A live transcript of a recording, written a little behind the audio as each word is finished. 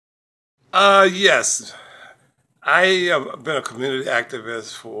Yes. I have been a community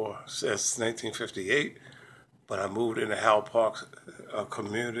activist for since 1958, but I moved into Howell Park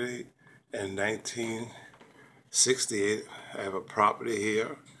community in 1968. I have a property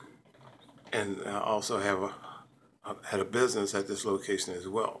here, and I also I had a business at this location as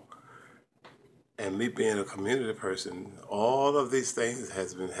well. And me being a community person, all of these things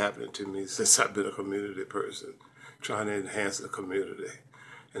has been happening to me since I've been a community person, trying to enhance the community.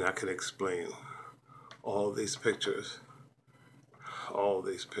 And I can explain all these pictures, all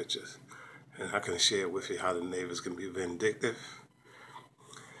these pictures. And I can share with you how the neighbors can be vindictive,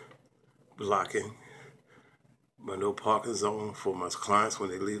 blocking my no parking zone for my clients when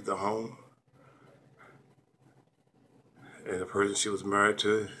they leave the home. And the person she was married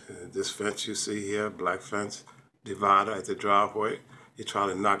to, this fence you see here, black fence divider at the driveway, he tried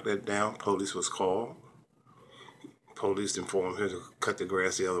to knock that down. Police was called. Police informed her to cut the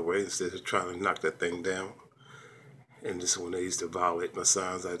grass the other way instead of trying to knock that thing down. And this is when they used to violate my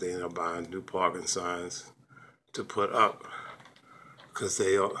signs. I ended up buying new parking signs to put up because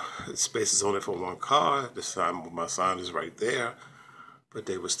space is only for one car. My sign is right there, but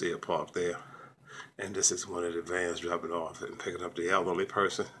they would still park there. And this is one of the vans dropping off and picking up the elderly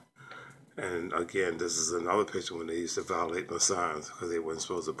person. And again, this is another picture when they used to violate my signs because they weren't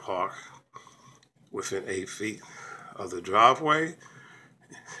supposed to park within 8 feet of the driveway.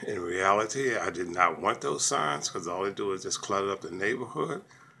 In reality, I did not want those signs because all they do is just clutter up the neighborhood.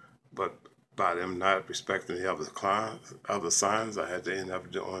 But by them not respecting the other signs, I had to end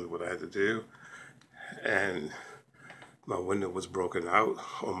up doing what I had to do. And my window was broken out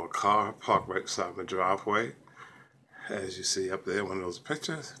on my car, parked right beside my driveway. As you see up there, one of those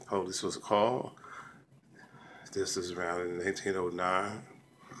pictures, police was called. This is around in 1909.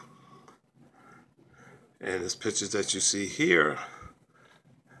 And this pictures that you see here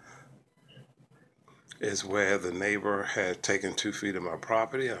is where the neighbor had taken 2 feet of my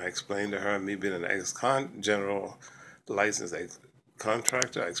property. And I explained to her, me being an general licensed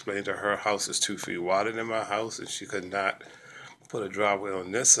contractor, I explained to her house is 2 feet wider than my house and she could not put a driveway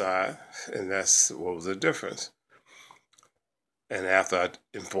on this side, and that's what was the difference. And after I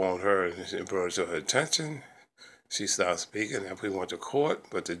informed her and brought it to her attention, she stopped speaking and we went to court,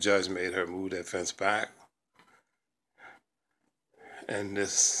 but the judge made her move that fence back. And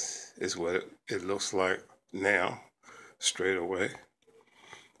this is what it looks like now, straight away.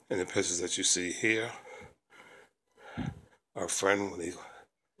 And the pictures that you see here, our friend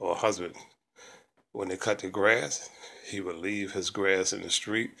or husband, when they cut the grass, he would leave his grass in the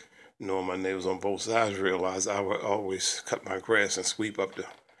street. Knowing my neighbors on both sides realized I would always cut my grass and sweep up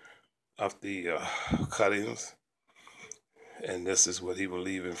the cuttings. And this is what he would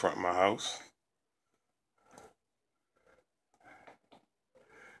leave in front of my house.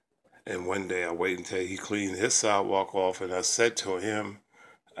 And one day I waited until he cleaned his sidewalk off, and I said to him,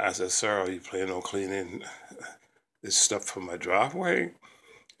 I said, "Sir, are you planning on cleaning this stuff from my driveway?"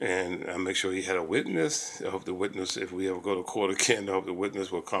 And I make sure he had a witness. I hope the witness, if we ever go to court again, I hope the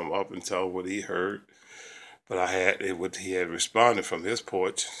witness will come up and tell what he heard. But what he had responded from his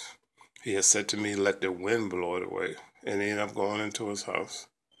porch. He had said to me, "Let the wind blow it away." And he ended up going into his house.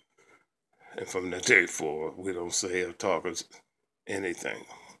 And from that day forward, we don't say or talk anything.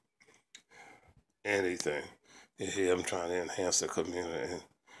 Anything. You hear I'm trying to enhance the community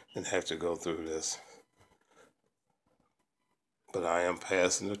and have to go through this. But I am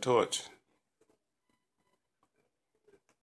passing the torch.